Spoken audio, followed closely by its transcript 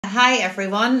Hi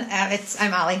everyone.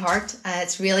 I'm Ali Hart.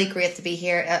 It's really great to be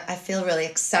here. I feel really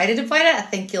excited about it. I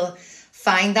think you'll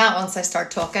find that once I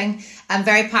start talking. I'm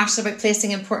very passionate about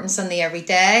placing importance on the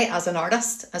everyday as an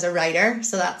artist, as a writer.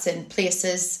 So that's in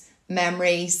places,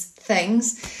 memories,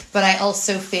 things. But I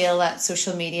also feel that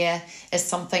social media is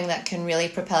something that can really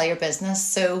propel your business.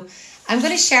 So I'm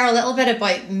going to share a little bit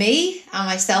about me and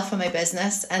myself and my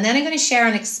business. And then I'm going to share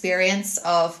an experience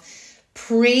of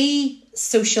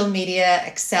pre-social media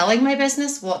excelling my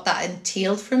business, what that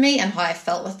entailed for me and how I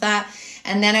felt with that.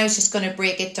 And then I was just going to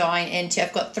break it down into,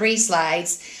 I've got 3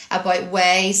 slides about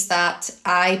ways that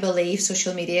I believe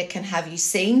social media can have you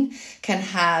seen, can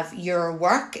have your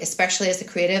work, especially as a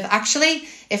creative. Actually,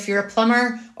 if you're a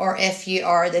plumber or if you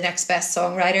are the next best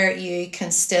songwriter, you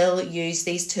can still use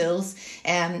these tools.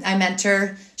 I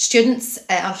mentor students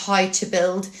on how to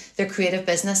build their creative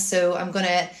business. So I'm going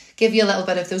to give you a little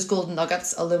bit of those golden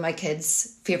nuggets, although my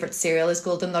kids' favourite cereal is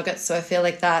golden nuggets. So I feel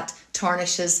like that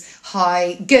tarnishes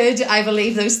how good I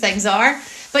believe those things are.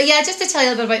 But yeah, just to tell you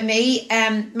a little bit about me,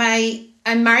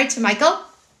 I'm married to Michael.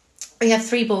 We have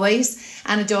 3 boys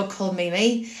and a dog called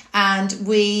Mimi. And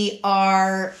we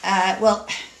are,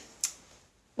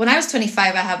 when I was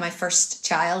 25, I had my first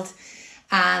child.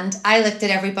 And I looked at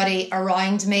everybody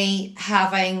around me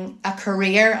having a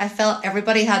career. I felt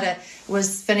everybody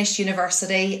was finished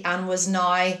university and was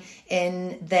now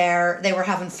they were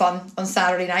having fun on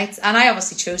Saturday nights. And I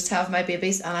obviously chose to have my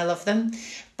babies and I love them.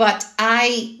 But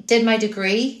I did my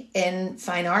degree in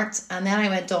fine art and then I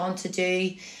went on to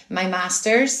do my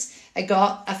master's. I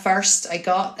got a first, I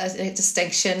got a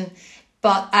distinction,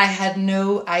 but I had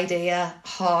no idea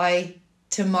how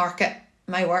to market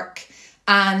my work.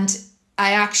 And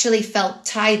I actually felt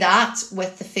tie that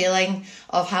with the feeling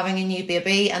of having a new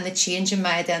baby and the change in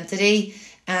my identity.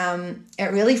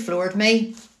 It really floored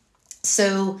me.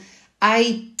 So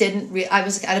I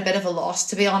was at a bit of a loss,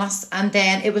 to be honest. And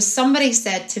then it was somebody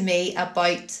said to me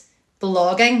about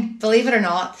blogging, believe it or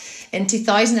not, in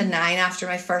 2009, after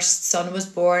my first son was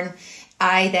born,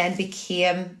 I then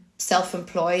became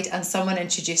self-employed and someone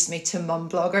introduced me to mum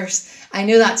bloggers. I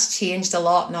know that's changed a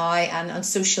lot now, and on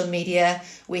social media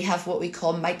we have what we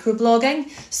call microblogging.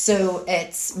 So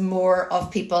it's more of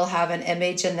people have an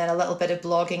image and then a little bit of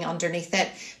blogging underneath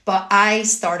it. But I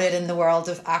started in the world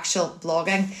of actual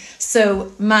blogging.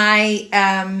 So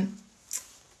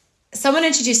someone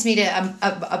introduced me to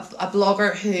a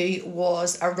blogger who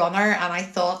was a runner, and I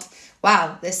thought,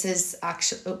 wow, this is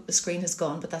actually... Oh, the screen has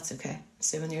gone, but that's okay.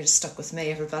 Assuming you're just stuck with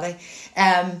me, everybody.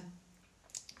 It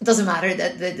doesn't matter,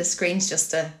 that the screen's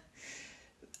just a...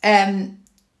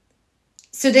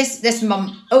 So this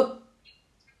mum... Oh,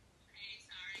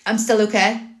 I'm still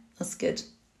okay. That's good.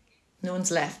 No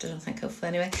one's left, I don't think, hopefully,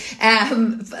 anyway.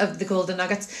 Of the golden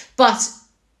nuggets. But...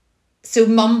 So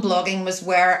mum blogging was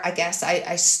where I guess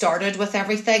I started with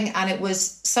everything, and it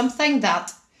was something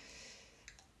that...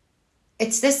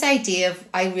 It's this idea of,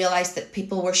 I realised that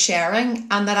people were sharing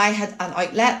and that I had an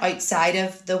outlet outside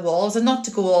of the walls, and not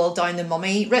to go all down the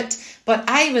mummy route, but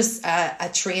I was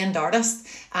a trained artist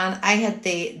and I had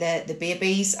the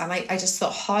babies, and I just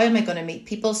thought, how am I going to meet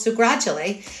people? So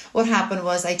gradually what happened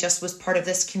was I just was part of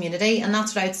this community, and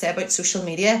that's what I would say about social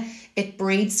media. It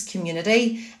breeds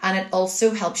community and it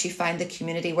also helps you find the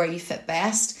community where you fit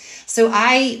best. So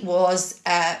I was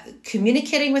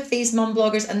communicating with these mum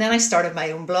bloggers, and then I started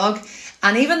my own blog.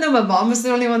 And even though my mum was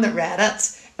the only one that read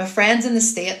it, my friends in the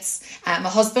States, my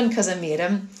husband, because I made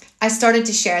him, I started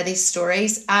to share these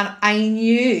stories, and I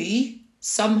knew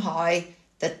somehow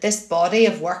that this body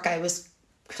of work I was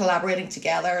collaborating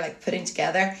together, like putting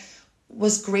together,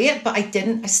 was great, but I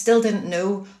still didn't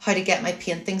know how to get my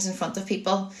paintings in front of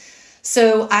people.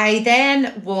 So I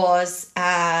then was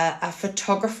a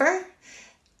photographer,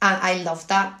 and I loved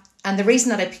that. And the reason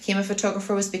that I became a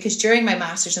photographer was because during my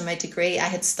master's and my degree, I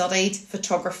had studied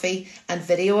photography and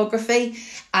videography.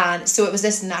 And so it was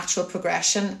this natural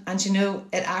progression. And you know,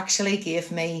 it actually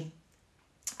gave me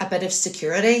a bit of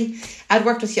security. I'd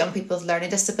worked with young people with learning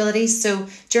disabilities. So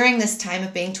during this time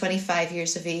of being 25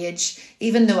 years of age,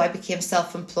 even though I became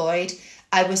self-employed,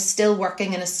 I was still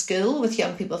working in a school with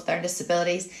young people with learning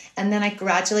disabilities. And then I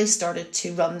gradually started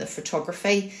to run the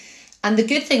photography. And the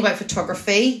good thing about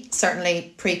photography,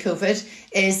 certainly pre-COVID,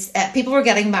 is people were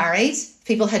getting married,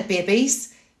 people had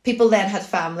babies, people then had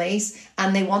families,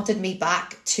 and they wanted me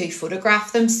back to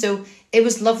photograph them. So it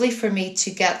was lovely for me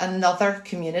to get another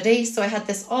community. So I had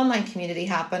this online community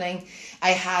happening.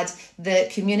 I had the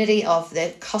community of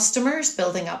the customers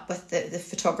building up with the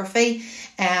photography,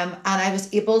 and I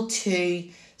was able to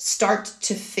start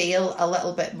to feel a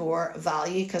little bit more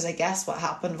value, because I guess what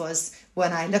happened was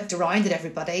when I looked around at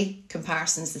everybody,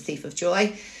 comparison's the thief of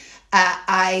joy.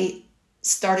 I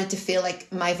started to feel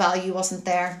like my value wasn't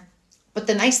there. But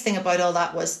the nice thing about all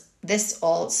that was this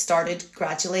all started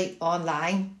gradually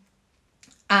online.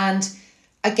 And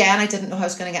again, I didn't know how I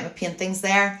was going to get my paintings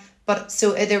there. But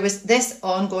so there was this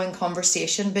ongoing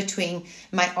conversation between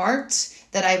my art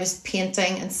that I was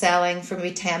painting and selling for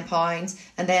maybe £10.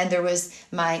 And then there was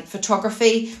my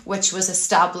photography, which was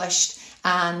established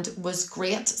and was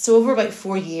great. So over about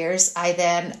 4 years, I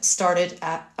then started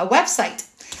a website.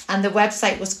 And the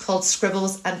website was called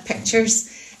Scribbles and Pictures.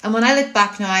 And when I look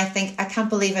back now, I think I can't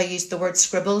believe I used the word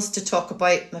scribbles to talk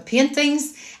about my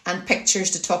paintings and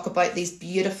pictures to talk about these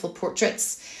beautiful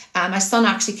portraits. My son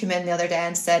actually came in the other day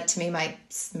and said to me, my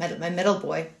middle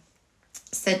boy,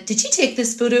 said, "Did you take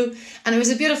this photo?" And it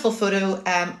was a beautiful photo.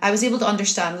 I was able to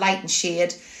understand light and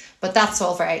shade, but that's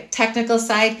all very technical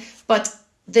side. But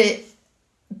the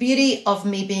beauty of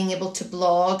me being able to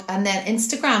blog and then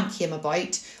Instagram came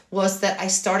about was that I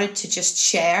started to just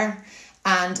share,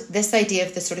 and this idea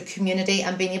of the sort of community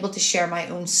and being able to share my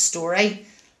own story.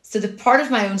 So the part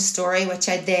of my own story, which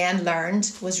I then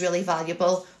learned was really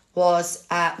valuable, was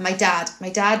my dad. My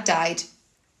dad died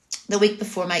the week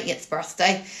before my 8th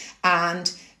birthday.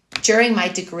 And during my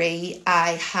degree,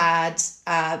 I had,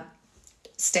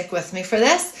 stick with me for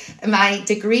this, my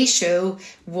degree show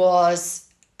was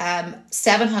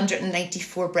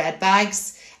 794 bread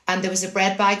bags. And there was a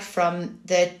bread bag from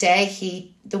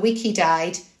the week he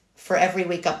died for every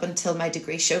week up until my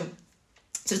degree show.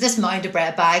 So this mound of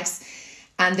bread bags.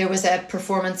 And there was a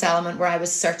performance element where I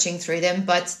was searching through them.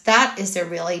 But that is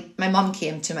my mum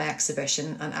came to my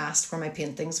exhibition and asked where my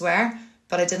paintings were,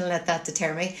 but I didn't let that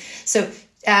deter me. So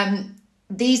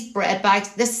these bread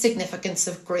bags, this significance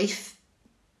of grief,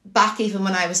 back even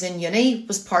when I was in uni,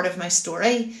 was part of my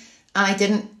story. And I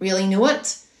didn't really know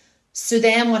it. So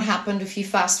then what happened, if you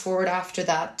fast forward after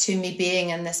that to me being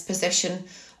in this position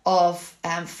of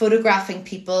photographing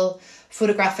people,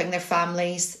 photographing their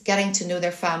families, getting to know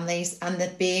their families, and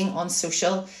that being on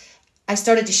social, I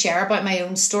started to share about my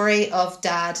own story of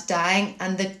dad dying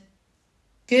and the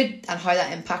good and how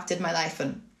that impacted my life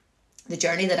and the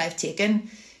journey that I've taken.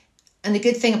 And the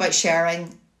good thing about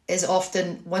sharing is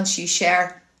often once you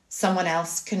share, someone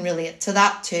else can relate to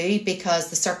that too, because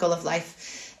the circle of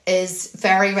life is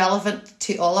very relevant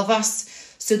to all of us.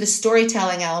 So the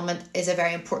storytelling element is a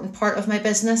very important part of my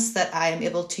business that I am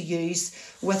able to use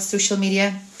with social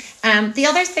media. The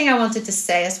other thing I wanted to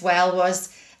say as well was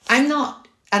I'm not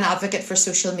an advocate for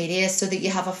social media so that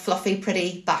you have a fluffy,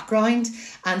 pretty background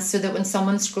and so that when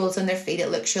someone scrolls on their feed,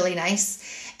 it looks really nice.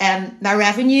 My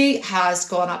revenue has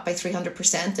gone up by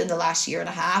 300% in the last year and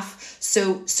a half.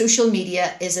 So social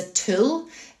media is a tool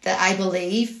that I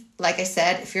believe, like I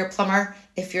said, if you're a plumber,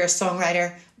 if you're a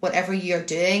songwriter, whatever you're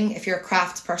doing, if you're a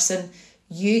craft person,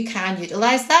 you can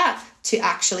utilize that to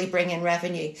actually bring in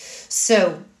revenue.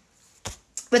 So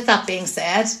with that being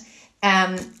said,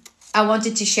 I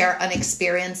wanted to share an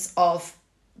experience of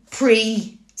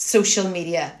pre-social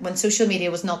media, when social media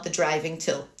was not the driving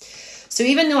tool. So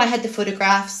even though I had the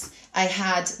photographs, I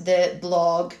had the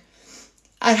blog,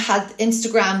 I had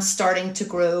Instagram starting to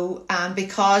grow, and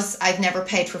because I've never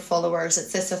paid for followers,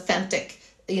 it's this authentic,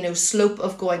 slope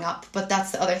of going up. But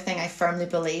that's the other thing I firmly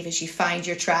believe is you find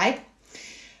your tribe.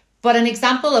 But an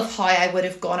example of how I would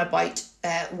have gone about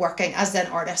working as an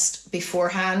artist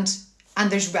beforehand,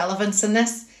 and there's relevance in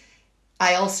this.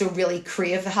 I also really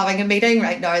crave having a meeting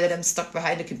right now that I'm stuck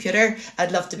behind a computer.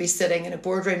 I'd love to be sitting in a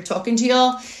boardroom talking to you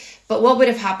all. But what would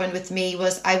have happened with me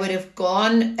was I would have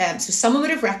gone, so someone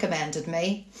would have recommended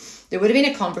me. There would have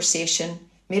been a conversation,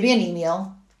 maybe an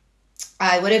email.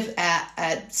 I would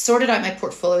have sorted out my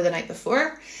portfolio the night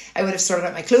before. I would have sorted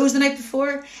out my clothes the night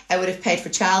before. I would have paid for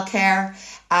childcare.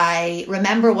 I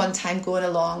remember one time going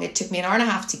along, it took me an hour and a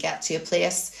half to get to a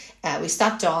place. We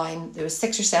sat down, there was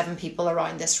 6 or 7 people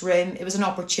around this room. It was an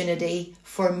opportunity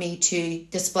for me to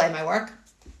display my work.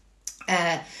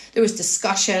 There was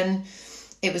discussion.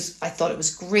 I thought it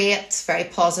was great, very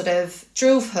positive.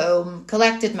 Drove home,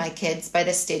 collected my kids. By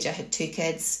this stage, I had 2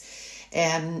 kids.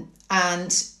 And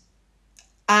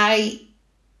I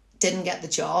didn't get the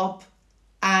job.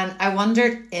 And I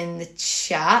wondered in the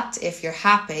chat if you're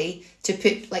happy to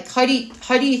put, how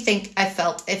do you think I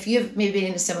felt if you've maybe been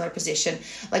in a similar position?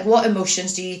 What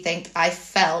emotions do you think I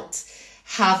felt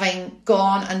having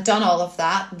gone and done all of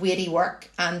that weighty work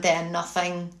and then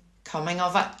nothing coming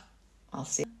of it? I'll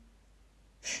see.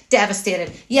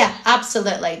 Devastated. Yeah,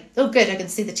 absolutely. Oh, good. I can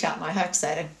see the chat now. How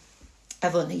exciting.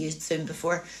 I've only used Zoom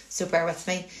before, so bear with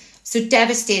me. So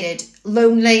devastated,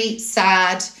 lonely,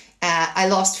 sad. I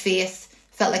lost faith,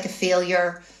 felt like a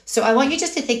failure. So I want you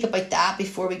just to think about that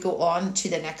before we go on to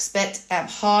the next bit.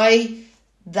 How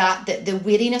that, the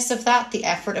weightiness of that, the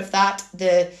effort of that,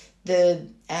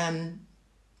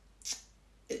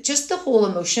 just the whole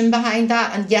emotion behind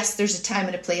that. And yes, there's a time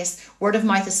and a place. Word of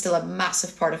mouth is still a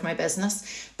massive part of my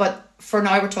business. But for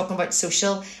now, we're talking about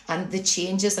social and the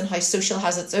changes and how social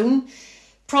has its own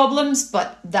problems.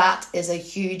 But that is a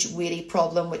huge, weighty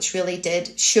problem, which really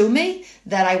did show me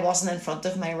that I wasn't in front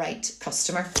of my right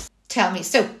customer. Tell me.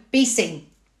 So be seen.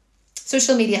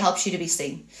 Social media helps you to be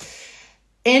seen.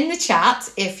 In the chat,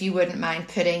 if you wouldn't mind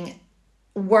putting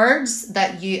words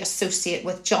that you associate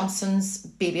with Johnson's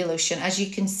baby lotion, as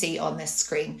you can see on this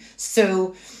screen.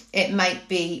 So it might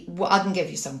be, I can give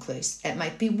you some clues. It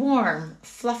might be warm,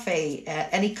 fluffy,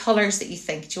 any colours that you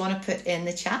think. Do you want to put in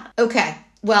the chat? Okay,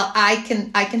 well, I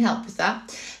can help with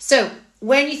that. So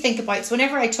when you think about, so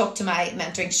whenever I talk to my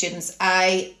mentoring students,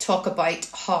 I talk about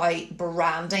how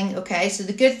branding, okay? So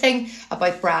the good thing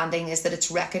about branding is that it's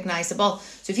recognizable.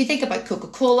 So if you think about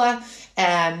Coca-Cola,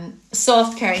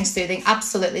 soft, caring, soothing,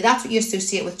 absolutely. That's what you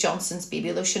associate with Johnson's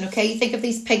baby lotion, okay? You think of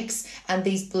these pinks and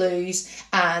these blues,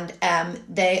 and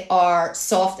they are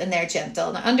soft and they're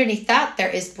gentle. Now underneath that, there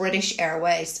is British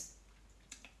Airways.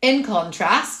 In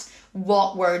contrast,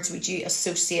 what words would you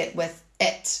associate with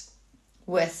it?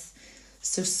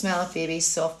 So smell of baby,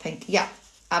 soft pink. Yeah,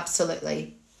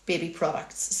 absolutely. Baby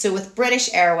products. So with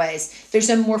British Airways, there's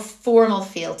a more formal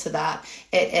feel to that.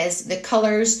 It is, the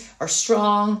colours are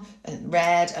strong and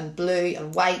red and blue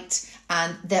and white.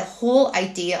 And the whole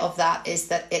idea of that is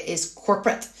that it is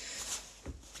corporate.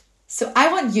 So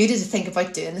I want you to think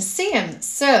about doing the same.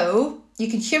 So you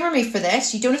can humour me for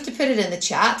this. You don't have to put it in the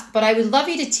chat, but I would love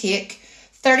you to take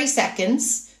 30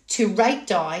 seconds to write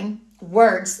down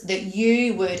words that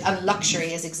you would, and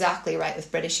luxury is exactly right with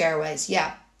British Airways.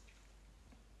 Yeah.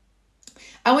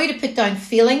 I want you to put down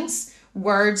feelings,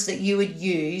 words that you would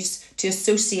use to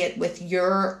associate with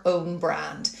your own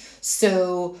brand.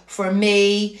 So for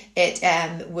me,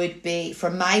 it would be,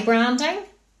 for my branding,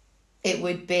 it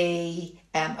would be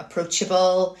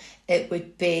approachable. It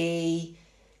would be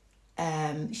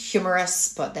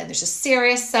humorous, but then there's a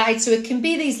serious side. So it can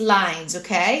be these lines,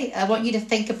 okay? I want you to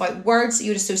think about words that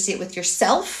you would associate with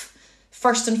yourself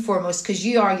first and foremost, because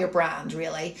you are your brand,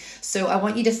 really. So I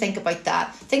want you to think about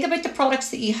that. Think about the products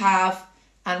that you have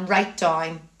and write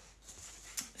down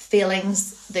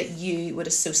feelings that you would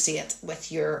associate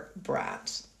with your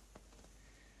brand.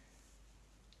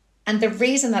 And the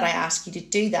reason that I ask you to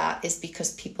do that is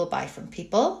because people buy from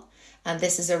people. And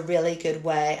this is a really good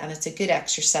way, and it's a good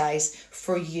exercise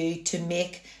for you to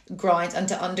make ground and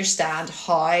to understand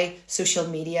how social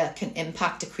media can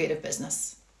impact a creative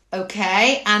business.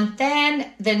 Okay, and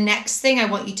then the next thing I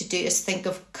want you to do is think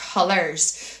of colours.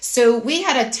 So we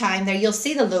had a time there, you'll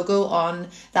see the logo on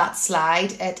that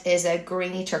slide. It is a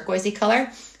greeny turquoisey colour.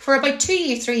 For about 2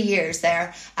 or 3 years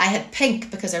there, I had pink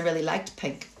because I really liked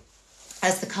pink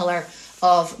as the colour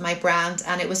of my brand.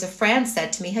 And it was a friend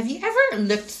said to me, have you ever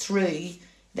looked through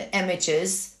the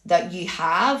images that you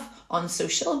have on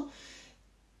social?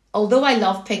 Although I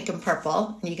love pink and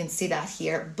purple, and you can see that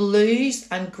here, blues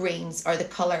and greens are the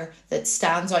colour that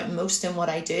stands out most in what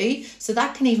I do. So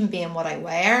that can even be in what I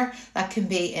wear. That can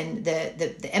be in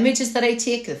the images that I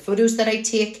take, the photos that I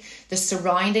take, the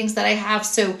surroundings that I have.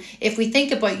 So if we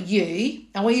think about you,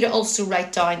 I want you to also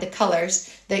write down the colours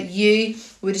that you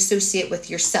would associate with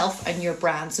yourself and your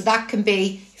brand. So that can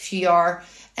be, if you are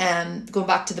going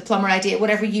back to the plumber idea,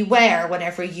 whatever you wear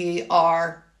whenever you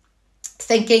are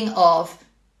thinking of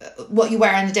what you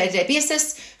wear on a day-to-day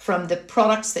basis, from the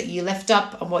products that you lift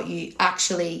up and what you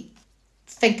actually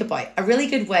think about. A really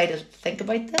good way to think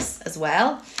about this as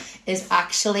well is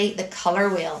actually the colour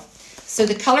wheel. So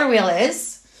the colour wheel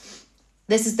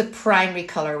this is the primary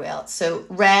colour wheel. So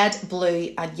red,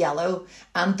 blue and yellow.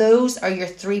 And those are your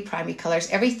three primary colours.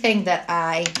 Everything that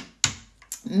I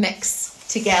mix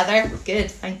together. Good,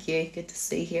 thank you. Good to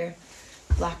see here.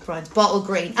 Black, brown, bottle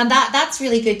green, and that's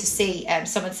really good to see.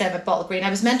 Someone said about bottle green. I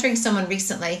was mentoring someone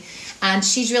recently, and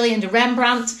she's really into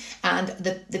Rembrandt, and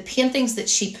the paintings that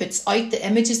she puts out, the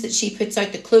images that she puts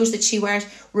out, the clothes that she wears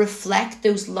reflect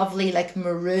those lovely like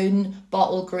maroon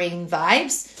bottle green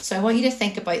vibes. So I want you to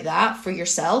think about that for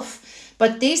yourself.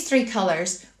 But these three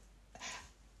colours,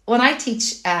 when I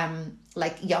teach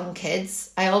like young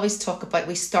kids, I always talk about,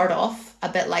 we start off a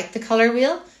bit like the colour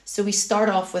wheel. So we start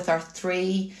off with our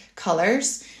three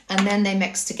colours and then they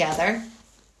mix together.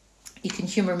 You can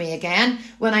humour me again.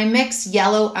 When I mix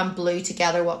yellow and blue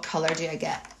together, what colour do I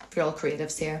get? If you're all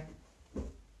creatives here,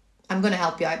 I'm going to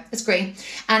help you out. It's green.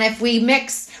 And if we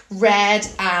mix red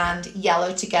and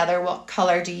yellow together, what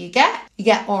colour do you get? You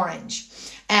get orange.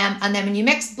 And then when you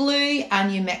mix blue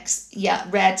and you mix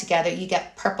red together, you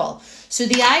get purple. So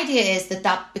the idea is that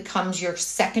that becomes your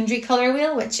secondary colour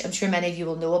wheel, which I'm sure many of you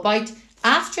will know about.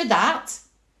 After that,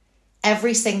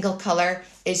 every single colour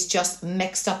is just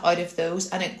mixed up out of those,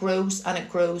 and it grows and it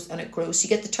grows and it grows. So you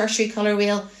get the tertiary colour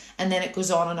wheel, and then it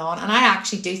goes on. And I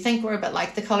actually do think we're a bit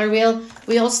like the colour wheel.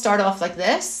 We all start off like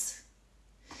this,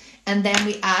 and then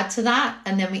we add to that,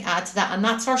 and then we add to that, and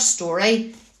that's our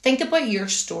story. Think about your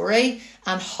story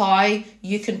and how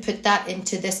you can put that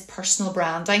into this personal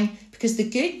branding, because the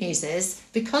good news is,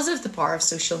 because of the power of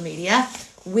social media,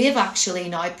 we've actually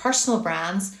now, personal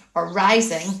brands are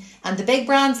rising, and the big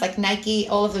brands like Nike,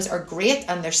 all of those are great,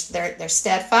 and they're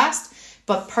steadfast,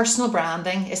 but personal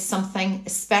branding is something,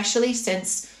 especially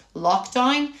since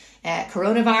lockdown,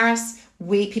 coronavirus,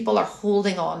 people are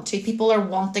holding on to. People are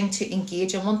wanting to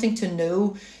engage and wanting to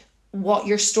know what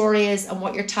your story is and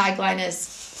what your tagline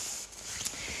is.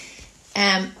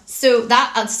 So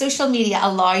that social media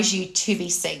allows you to be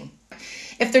seen.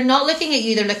 If they're not looking at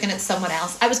you, they're looking at someone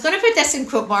else. I was going to put this in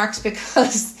quote marks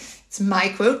because it's my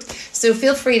quote. So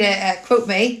feel free to quote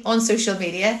me on social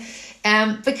media,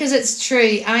 because it's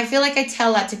true. And I feel like I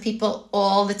tell that to people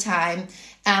all the time.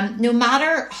 No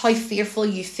matter how fearful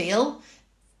you feel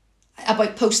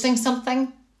about posting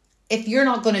something, if you're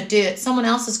not going to do it, someone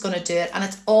else is going to do it. And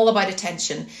it's all about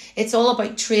attention. It's all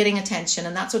about trading attention.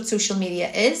 And that's what social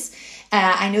media is.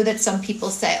 I know that some people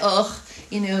say,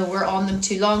 we're on them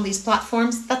too long, these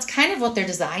platforms. That's kind of what they're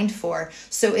designed for.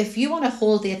 So if you want to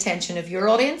hold the attention of your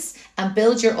audience and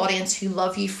build your audience who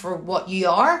love you for what you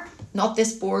are, not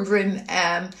this boardroom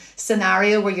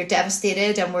scenario where you're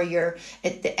devastated and where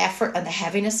the effort and the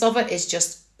heaviness of it is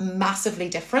just massively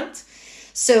different.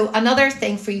 So another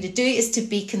thing for you to do is to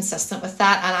be consistent with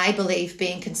that. And I believe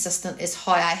being consistent is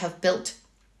how I have built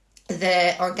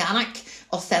the organic,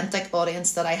 authentic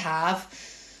audience that I have.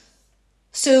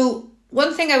 So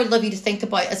one thing I would love you to think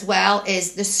about as well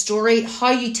is the story,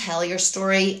 how you tell your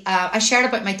story. I shared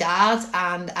about my dad,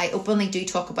 and I openly do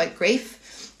talk about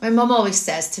grief. My mum always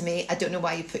says to me, I don't know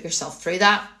why you put yourself through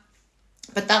that,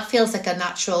 but that feels like a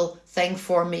natural thing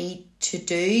for me to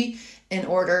do in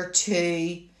order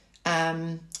to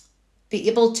be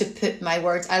able to put my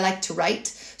words. I like to write,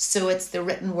 so it's the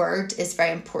written word is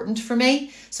very important for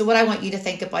me. So what I want you to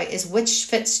think about is which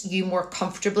fits you more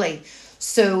comfortably.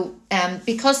 So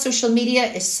because social media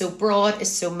is so broad, is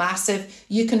so massive,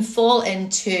 you can fall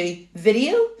into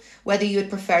video, whether you would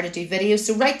prefer to do video.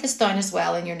 So write this down as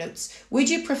well in your notes. Would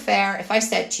you prefer, if I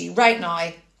said to you right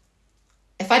now,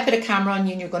 if I put a camera on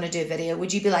you and you're going to do a video,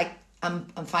 would you be like, I'm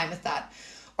fine with that?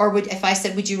 Or if I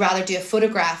said, would you rather do a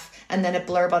photograph and then a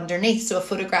blurb underneath? So a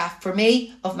photograph for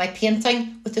me of my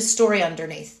painting with a story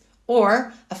underneath,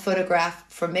 or a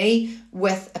photograph for me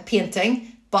with a painting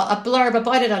but a blurb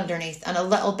about it underneath and a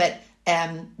little bit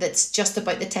that's just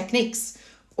about the techniques.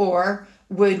 Or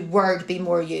would word be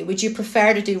more you? Would you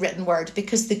prefer to do written word?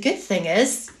 Because the good thing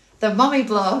is the mummy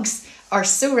blogs are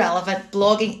so relevant.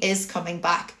 Blogging is coming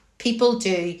back. People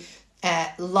do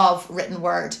love written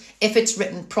word if it's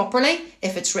written properly,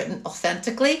 if it's written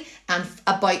authentically and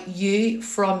about you,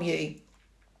 from you.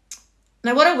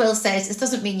 Now what I will say is this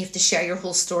doesn't mean you have to share your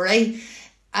whole story,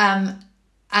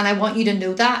 and I want you to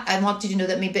know that. I want you to know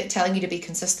that me telling you to be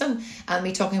consistent and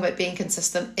me talking about being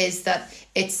consistent is that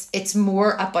it's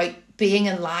more about being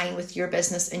in line with your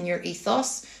business and your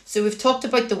ethos. So we've talked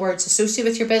about the words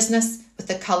associated with your business, with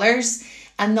the colours.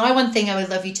 And now one thing I would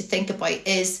love you to think about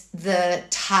is the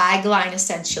tagline,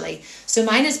 essentially. So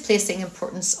mine is placing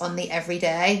importance on the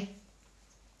everyday.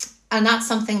 And that's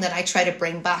something that I try to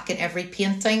bring back in every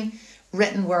painting,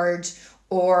 written word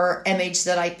or image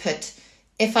that I put.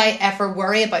 If I ever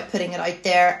worry about putting it out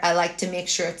there, I like to make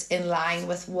sure it's in line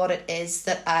with what it is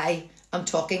that I am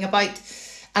talking about.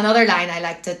 Another line I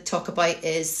like to talk about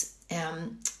is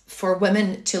for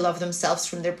women to love themselves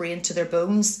from their brain to their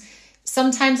bones.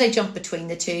 Sometimes I jump between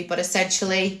the two, but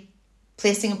essentially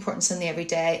placing importance in the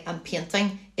everyday and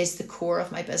painting is the core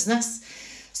of my business.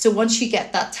 So once you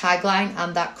get that tagline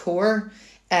and that core,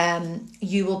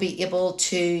 you will be able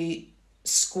to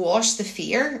squash the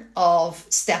fear of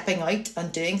stepping out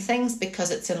and doing things because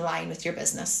it's in line with your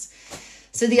business.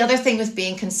 So the other thing with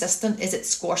being consistent is it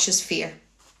squashes fear.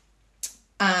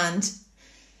 And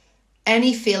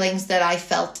any feelings that I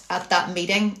felt at that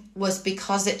meeting was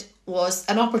because it was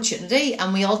an opportunity,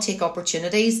 and we all take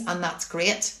opportunities, and that's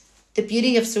great. The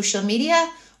beauty of social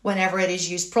media, whenever it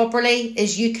is used properly,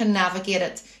 is you can navigate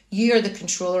it. You are the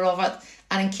controller of it.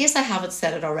 And in case I haven't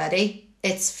said it already,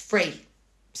 it's free.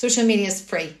 Social media is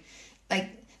free. Like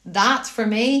that for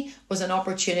me was an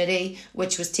opportunity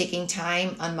which was taking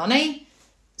time and money.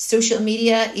 social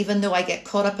media, even though I get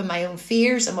caught up in my own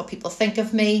fears and what people think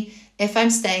of me, if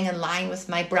I'm staying in line with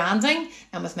my branding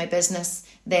and with my business,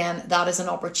 then that is an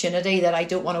opportunity that I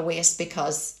don't want to waste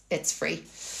because it's free.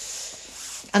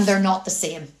 And they're not the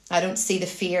same. I don't see the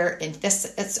fear in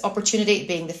this. It's opportunity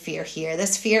being the fear here.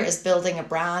 This fear is building a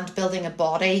brand, building a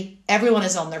body. Everyone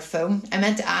is on their phone. I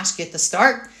meant to ask you at the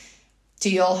start, do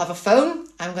you all have a phone?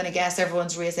 I'm going to guess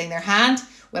everyone's raising their hand.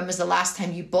 When was the last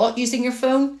time you bought using your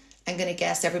phone? I'm going to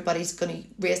guess everybody's going to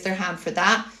raise their hand for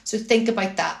that. So think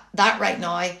about that. That right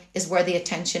now is where the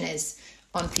attention is,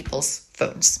 on people's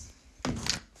phones.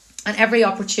 And every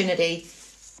opportunity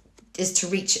is to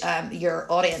reach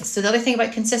your audience. So the other thing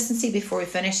about consistency before we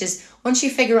finish is once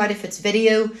you figure out if it's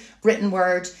video, written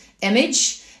word,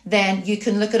 image, then you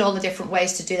can look at all the different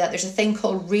ways to do that. There's a thing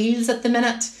called Reels at the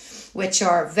minute, which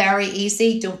are very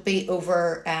easy. Don't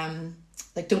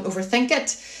overthink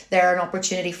it. They're an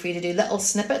opportunity for you to do little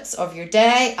snippets of your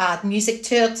day, add music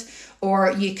to it,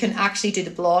 or you can actually do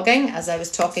the blogging, as I was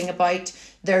talking about.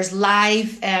 There's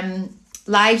lives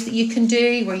that you can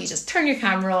do where you just turn your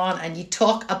camera on and you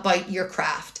talk about your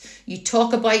craft. You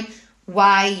talk about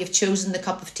why you've chosen the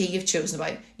cup of tea you've chosen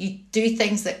about. You do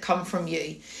things that come from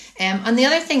you. And the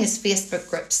other thing is Facebook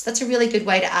groups. That's a really good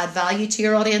way to add value to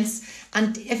your audience.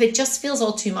 And if it just feels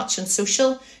all too much on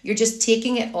social, you're just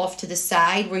taking it off to the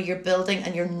side where you're building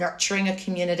and you're nurturing a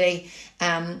community,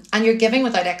 and you're giving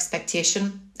without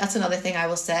expectation. That's another thing I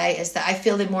will say, is that I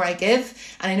feel the more I give,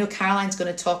 and I know Caroline's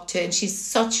going to talk to, and she's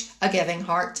such a giving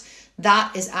heart,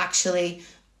 that is actually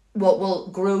what will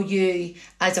grow you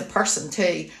as a person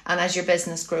too, and as your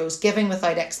business grows, giving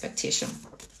without expectation.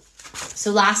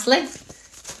 So lastly,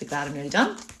 be glad I'm nearly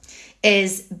done,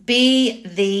 is be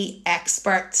the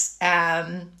expert.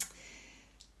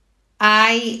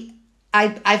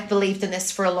 I've believed in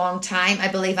this for a long time. I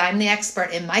believe I'm the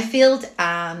expert in my field,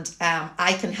 and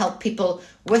I can help people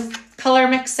with color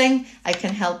mixing. I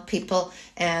can help people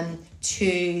I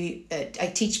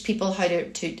teach people how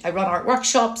I run art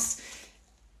workshops.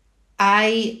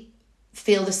 I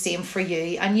feel the same for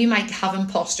you, and you might have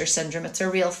imposter syndrome. It's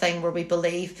a real thing where we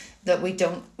believe that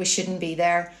we shouldn't be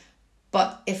there.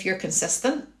 But if you're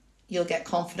consistent, you'll get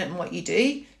confident in what you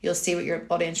do. You'll see what your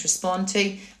audience respond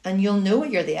to, and you'll know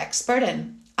what you're the expert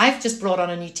in. I've just brought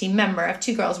on a new team member. I have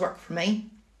 2 girls work for me.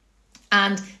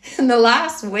 And in the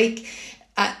last week,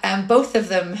 both of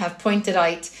them have pointed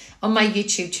out on my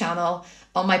YouTube channel,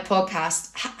 on my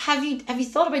podcast, have you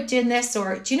thought about doing this?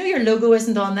 Or do you know your logo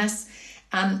isn't on this?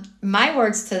 And my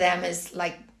words to them is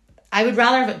like, I would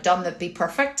rather have it done than be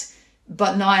perfect.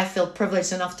 But now I feel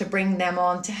privileged enough to bring them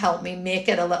on to help me make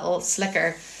it a little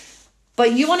slicker.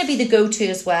 But you want to be the go-to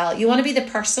as well. You want to be the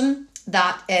person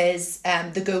that is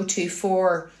the go-to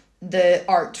for the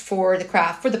art, for the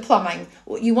craft, for the plumbing.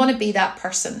 You want to be that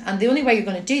person. And the only way you're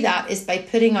going to do that is by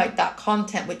putting out that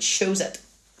content which shows it.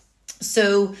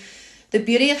 So the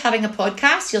beauty of having a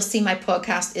podcast, you'll see my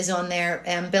podcast is on there,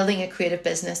 Building a Creative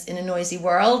Business in a Noisy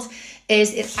World,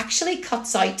 is it actually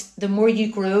cuts out, the more you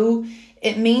grow,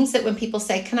 it means that when people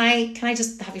say, can I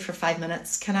just have you for 5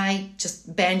 minutes? Can I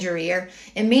just bend your ear?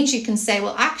 It means you can say,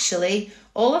 well, actually,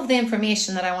 all of the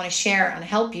information that I want to share and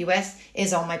help you with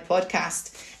is on my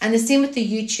podcast. And the same with the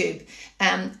YouTube.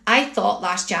 I thought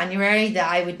last January that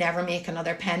I would never make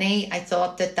another penny. I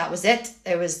thought that was it.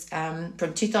 It was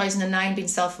from 2009 being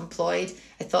self-employed.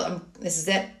 I thought, this is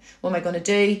it. What am I going to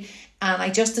do? And I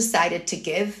just decided to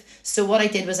give. So what I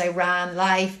did was I ran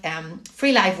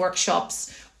free live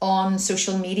workshops on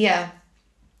social media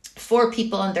for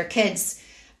people and their kids.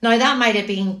 Now that might have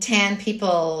been 10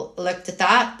 people looked at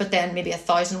that, but then maybe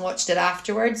 1,000 watched it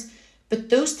afterwards. But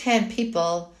those 10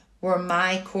 people were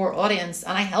my core audience,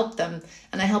 and I helped them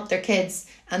and I helped their kids,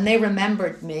 and they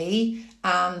remembered me,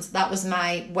 and that was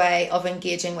my way of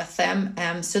engaging with them.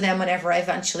 So then whenever I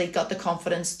eventually got the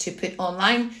confidence to put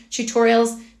online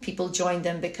tutorials, people joined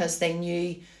them because they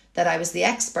knew that I was the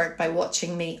expert by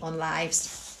watching me on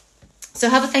lives. So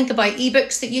have a think about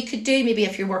ebooks that you could do, maybe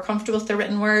if you're more comfortable with the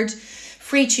written word,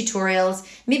 free tutorials.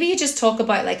 Maybe you just talk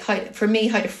about how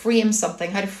to frame something,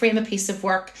 how to frame a piece of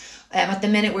work. At the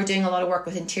minute, we're doing a lot of work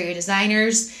with interior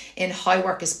designers in how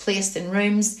work is placed in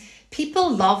rooms.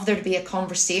 People love there to be a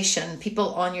conversation,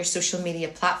 people on your social media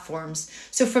platforms.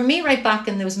 So for me, right back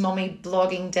in those mummy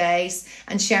blogging days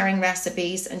and sharing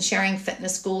recipes and sharing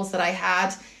fitness goals that I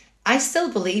had, I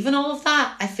still believe in all of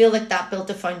that. I feel like that built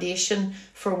a foundation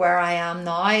for where I am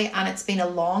now, and it's been a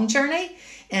long journey.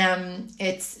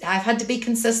 I've had to be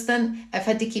consistent. I've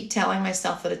had to keep telling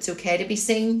myself that it's okay to be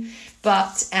seen,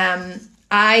 but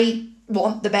I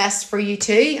want the best for you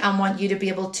too, and want you to be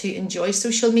able to enjoy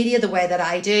social media the way that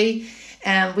I do.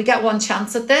 We get one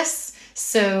chance at this,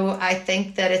 So I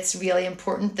think that it's really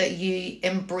important that you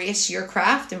embrace your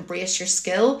craft, embrace your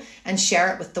skill, and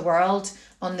share it with the world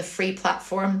on the free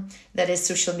platform that is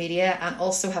social media, and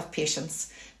also have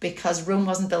patience, because Rome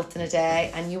wasn't built in a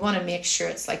day, and you want to make sure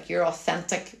it's like your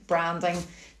authentic branding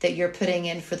that you're putting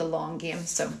in for the long game.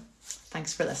 So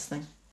thanks for listening.